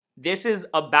This is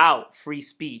about free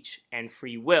speech and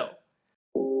free will.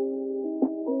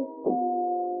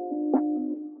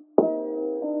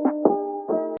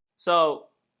 So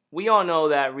we all know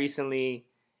that recently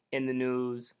in the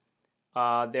news,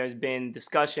 there's been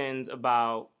discussions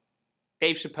about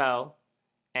Dave Chappelle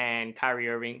and Kyrie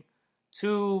Irving,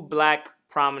 two black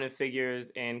prominent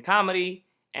figures in comedy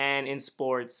and in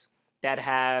sports that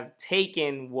have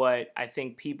taken what I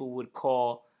think people would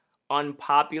call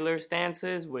unpopular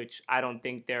stances, which I don't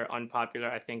think they're unpopular.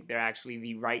 I think they're actually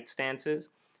the right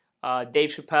stances. Dave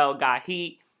Chappelle got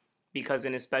heat because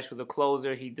in his special The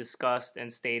Closer, he discussed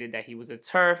and stated that he was a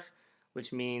TERF,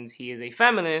 which means he is a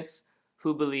feminist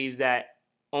who believes that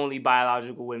only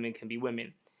biological women can be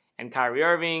women. And Kyrie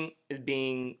Irving is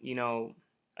being,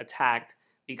 attacked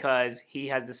because he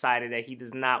has decided that he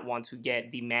does not want to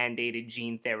get the mandated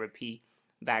gene therapy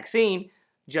vaccine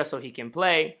just so he can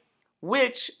play,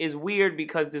 which is weird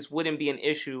because this wouldn't be an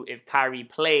issue if Kyrie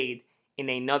played in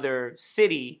another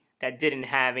city that didn't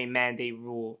have a mandate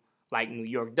rule like New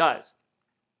York does.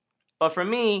 But for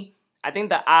me, I think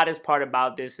the oddest part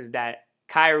about this is that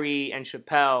Kyrie and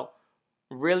Chappelle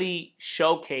really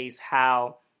showcase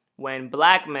how when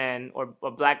black men or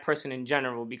a black person in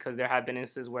general, because there have been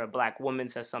instances where a black woman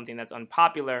says something that's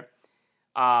unpopular,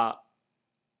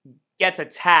 gets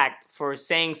attacked for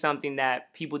saying something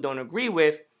that people don't agree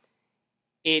with,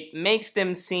 it makes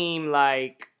them seem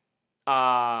like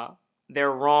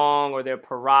they're wrong or they're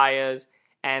pariahs,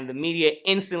 and the media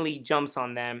instantly jumps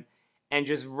on them and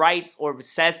just writes or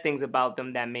says things about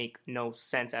them that make no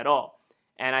sense at all.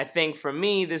 And I think for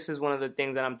me, this is one of the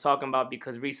things that I'm talking about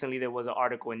because recently there was an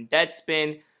article in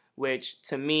Deadspin, which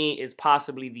to me is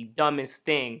possibly the dumbest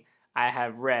thing I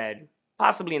have read,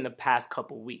 possibly in the past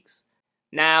couple weeks.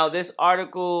 Now, this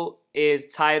article is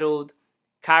titled,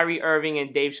 Kyrie Irving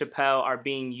and Dave Chappelle are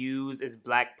being used as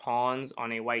black pawns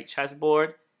on a white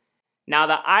chessboard. Now,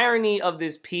 the irony of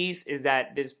this piece is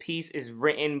that this piece is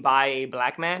written by a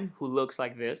black man who looks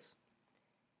like this.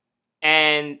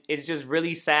 And it's just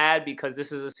really sad because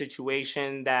this is a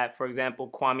situation that, for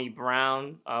example, Kwame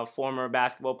Brown, a former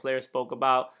basketball player, spoke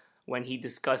about when he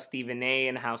discussed Stephen A.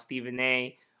 and how Stephen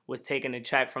A. was taking a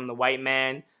check from the white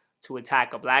man to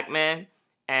attack a black man.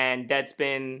 And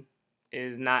Deadspin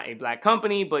is not a black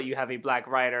company, but you have a black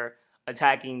writer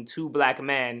attacking two black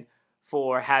men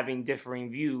for having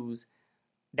differing views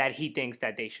that he thinks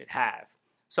that they should have.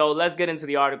 So let's get into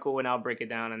the article and I'll break it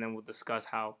down and then we'll discuss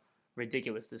how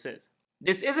ridiculous this is.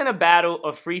 This isn't a battle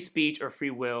of free speech or free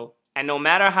will, and no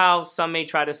matter how some may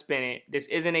try to spin it, this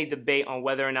isn't a debate on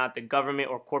whether or not the government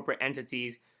or corporate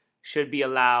entities should be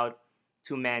allowed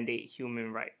to mandate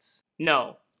human rights.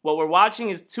 No, what we're watching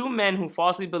is two men who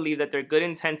falsely believe that their good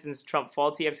intentions trump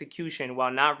faulty execution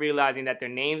while not realizing that their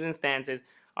names and stances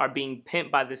are being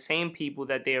pimped by the same people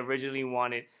that they originally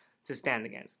wanted to stand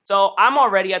against. So I'm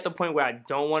already at the point where I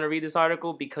don't want to read this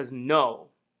article because no,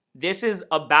 this is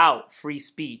about free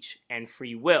speech and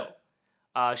free will.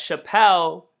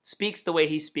 Chappelle speaks the way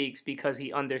he speaks because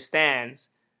he understands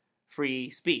free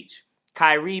speech.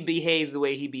 Kyrie behaves the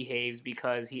way he behaves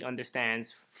because he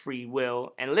understands free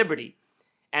will and liberty.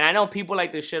 And I know people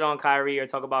like to shit on Kyrie or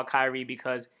talk about Kyrie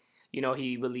because,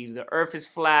 he believes the earth is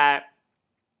flat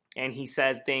and he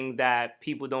says things that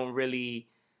people don't really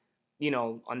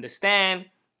understand.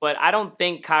 But I don't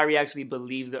think Kyrie actually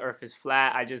believes the earth is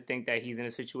flat. I just think that he's in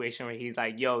a situation where he's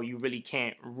like, yo, you really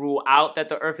can't rule out that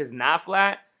the earth is not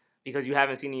flat because you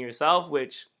haven't seen it yourself,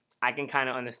 which I can kind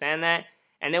of understand that.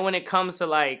 And then when it comes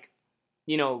to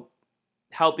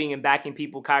helping and backing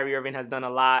people, Kyrie Irving has done a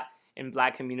lot in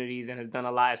black communities and has done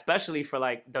a lot, especially for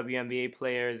WNBA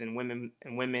players and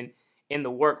women in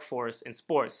the workforce in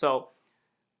sports. So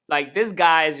this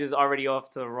guy is just already off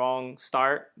to the wrong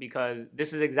start because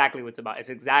this is exactly what it's about. It's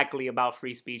exactly about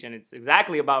free speech and it's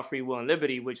exactly about free will and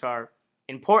liberty, which are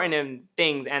important in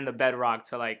things and the bedrock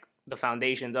to the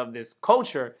foundations of this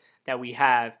culture that we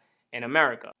have in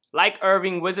America. Like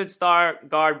Irving, Wizard star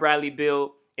guard Bradley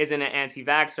Beal isn't an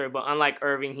anti-vaxxer, but unlike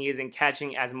Irving, he isn't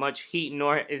catching as much heat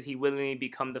nor is he willingly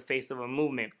become the face of a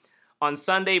movement. On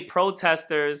Sunday,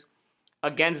 protesters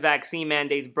against vaccine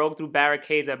mandates broke through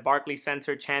barricades at Barclays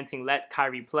Center chanting, "Let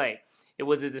Kyrie play." It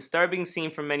was a disturbing scene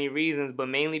for many reasons, but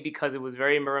mainly because it was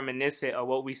very reminiscent of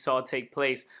what we saw take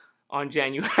place on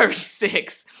January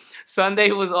 6th.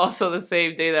 Sunday was also the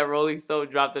same day that Rolling Stone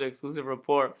dropped an exclusive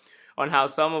report on how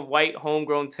some of white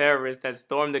homegrown terrorists that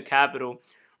stormed the Capitol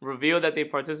revealed that they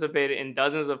participated in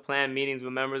dozens of planned meetings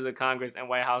with members of Congress and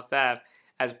White House staff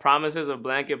as promises of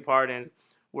blanket pardons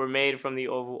were made from the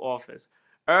Oval Office.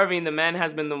 Irving, the man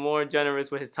has been the more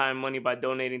generous with his time and money by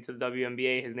donating to the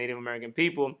WNBA, his Native American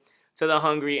people, to the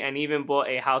hungry, and even bought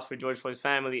a house for George Floyd's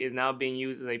family, is now being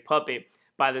used as a puppet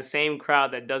by the same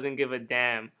crowd that doesn't give a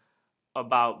damn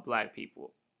about black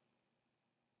people.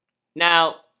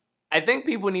 Now, I think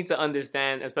people need to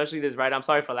understand, especially this right. I'm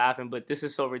sorry for laughing, but this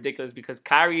is so ridiculous because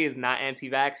Kyrie is not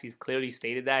anti-vax. He's clearly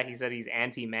stated that. He said he's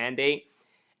anti-mandate.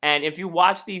 And if you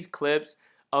watch these clips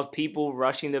of people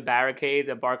rushing the barricades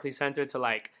at Barclays Center to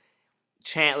like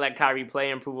chant "Let Kyrie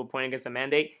play" and prove a point against the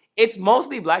mandate, it's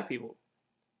mostly black people.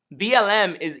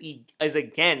 BLM is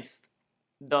against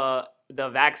the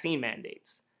vaccine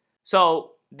mandates.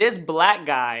 So this black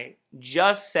guy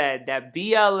just said that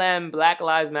BLM, Black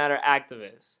Lives Matter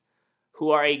activists who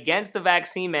are against the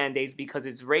vaccine mandates because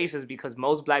it's racist, because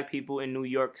most black people in New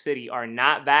York City are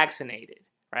not vaccinated,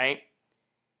 right,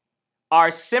 are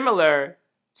similar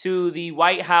to the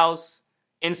White House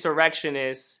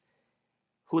insurrectionists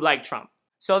who like Trump.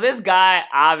 So this guy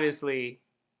obviously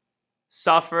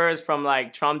suffers from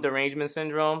like Trump derangement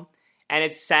syndrome, and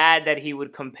it's sad that he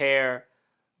would compare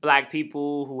black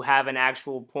people who have an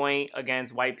actual point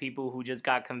against white people who just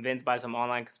got convinced by some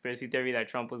online conspiracy theory that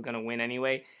Trump was going to win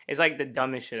anyway. It's like the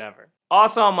dumbest shit ever.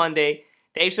 Also on Monday,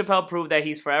 Dave Chappelle proved that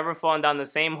he's forever fallen down the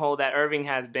same hole that Irving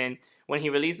has been when he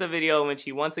released a video in which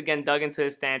he once again dug into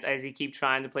his stance as he keeps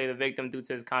trying to play the victim due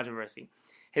to his controversy.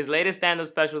 His latest stand-up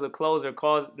special, The Closer,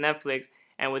 calls Netflix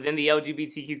and within the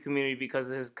LGBTQ community because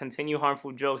of his continued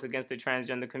harmful jokes against the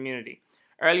transgender community.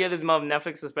 Earlier this month,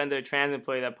 Netflix suspended a trans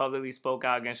employee that publicly spoke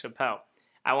out against Chappelle.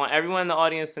 I want everyone in the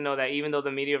audience to know that even though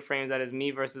the media frames that as me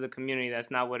versus the community,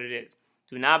 that's not what it is.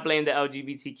 Do not blame the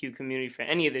LGBTQ community for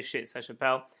any of this shit, said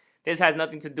Chappelle. This has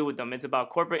nothing to do with them. It's about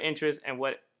corporate interests and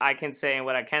what I can say and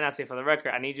what I cannot say for the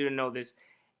record. I need you to know this.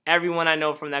 Everyone I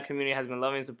know from that community has been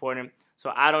loving and supporting him,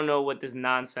 so I don't know what this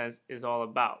nonsense is all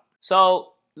about.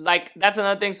 So, that's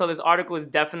another thing. So this article is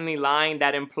definitely lying.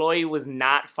 That employee was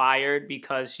not fired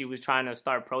because she was trying to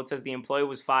start protests. The employee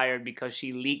was fired because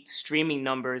she leaked streaming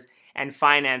numbers and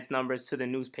finance numbers to the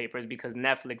newspapers because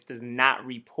Netflix does not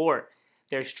report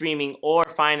their streaming or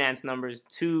finance numbers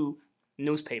to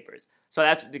newspapers. So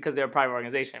that's because they're a private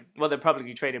organization. Well, they're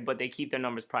publicly traded, but they keep their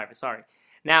numbers private. Sorry.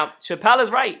 Now, Chappelle is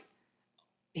right.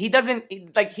 He doesn't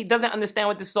understand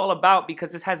what this is all about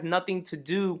because this has nothing to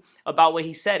do about what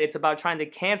he said. It's about trying to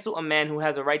cancel a man who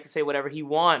has a right to say whatever he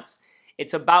wants.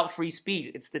 It's about free speech.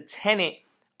 It's the tenet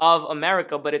of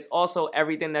America, but it's also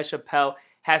everything that Chappelle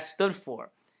has stood for.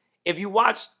 If you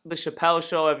watch the Chappelle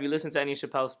show, if you listen to any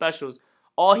Chappelle specials,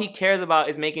 all he cares about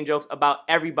is making jokes about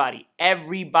everybody.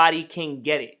 Everybody can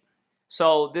get it.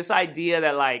 So this idea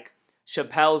that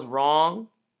Chappelle's wrong,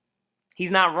 he's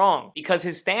not wrong because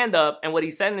his stand-up and what he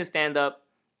said in his stand-up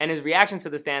and his reaction to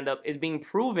the stand-up is being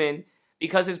proven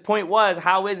because his point was,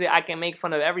 how is it I can make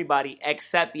fun of everybody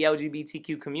except the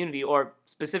LGBTQ community or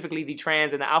specifically the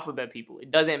trans and the alphabet people?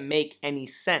 It doesn't make any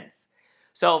sense.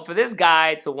 So for this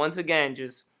guy to once again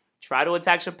just try to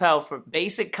attack Chappelle for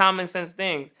basic common sense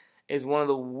things is one of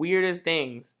the weirdest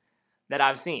things that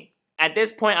I've seen. At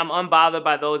this point, I'm unbothered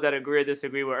by those that agree or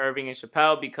disagree with Irving and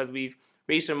Chappelle because we've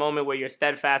reached a moment where you're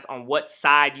steadfast on what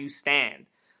side you stand.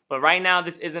 But right now,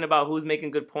 this isn't about who's making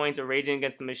good points or raging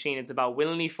against the machine. It's about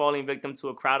willingly falling victim to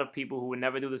a crowd of people who would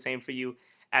never do the same for you,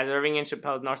 as Irving and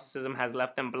Chappelle's narcissism has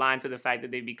left them blind to the fact that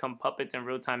they've become puppets in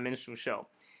real-time minstrel show.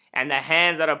 And the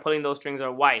hands that are pulling those strings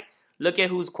are white. Look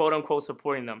at who's quote-unquote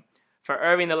supporting them. For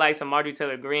Irving, the likes of Marjorie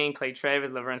Taylor Greene, Clay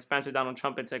Travis, Laverne Spencer, Donald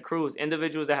Trump, and Ted Cruz,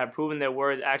 individuals that have proven their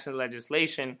words, actions,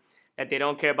 legislation, that they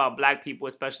don't care about black people,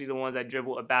 especially the ones that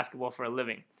dribble a basketball for a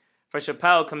living. For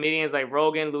Chappelle, comedians like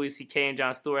Rogan, Louis C.K., and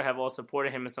Jon Stewart have all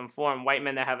supported him in some form. White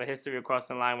men that have a history of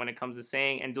crossing the line when it comes to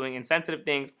saying and doing insensitive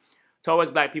things towards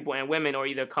black people and women, or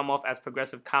either come off as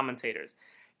progressive commentators.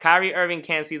 Kyrie Irving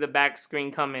can't see the back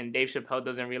screen coming. Dave Chappelle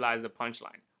doesn't realize the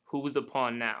punchline. Who's the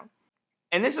pawn now?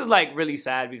 And this is really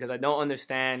sad because I don't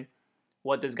understand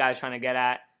what this guy's trying to get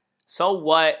at. So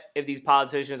what if these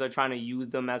politicians are trying to use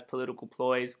them as political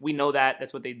ploys? We know that.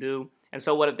 That's what they do. And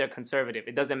so what if they're conservative?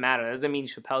 It doesn't matter. It doesn't mean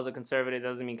Chappelle's a conservative. It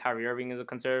doesn't mean Kyrie Irving is a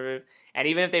conservative. And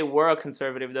even if they were a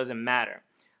conservative, it doesn't matter.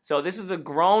 So this is a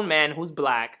grown man who's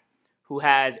black, who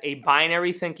has a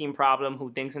binary thinking problem,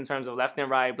 who thinks in terms of left and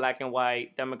right, black and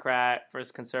white, Democrat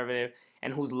versus conservative,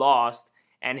 and who's lost,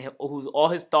 and whose all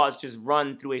his thoughts just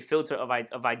run through a filter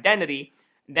of identity.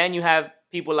 Then you have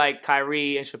people like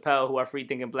Kyrie and Chappelle who are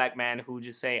free-thinking black men who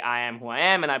just say, I am who I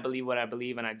am, and I believe what I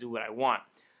believe, and I do what I want.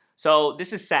 So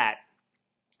this is sad.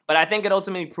 But I think it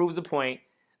ultimately proves the point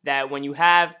that when you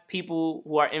have people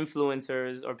who are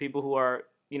influencers or people who are,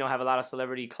 have a lot of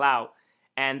celebrity clout,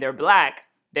 and they're black,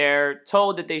 they're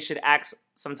told that they should act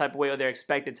some type of way or they're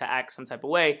expected to act some type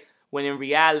of way, when in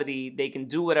reality they can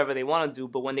do whatever they want to do.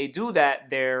 But when they do that,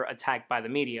 they're attacked by the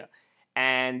media.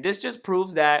 And this just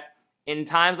proves that in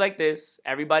times like this,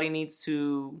 everybody needs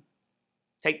to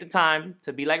take the time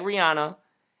to be like Rihanna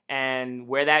and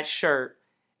wear that shirt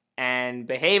and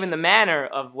behave in the manner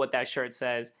of what that shirt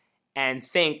says and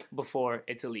think before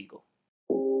it's illegal.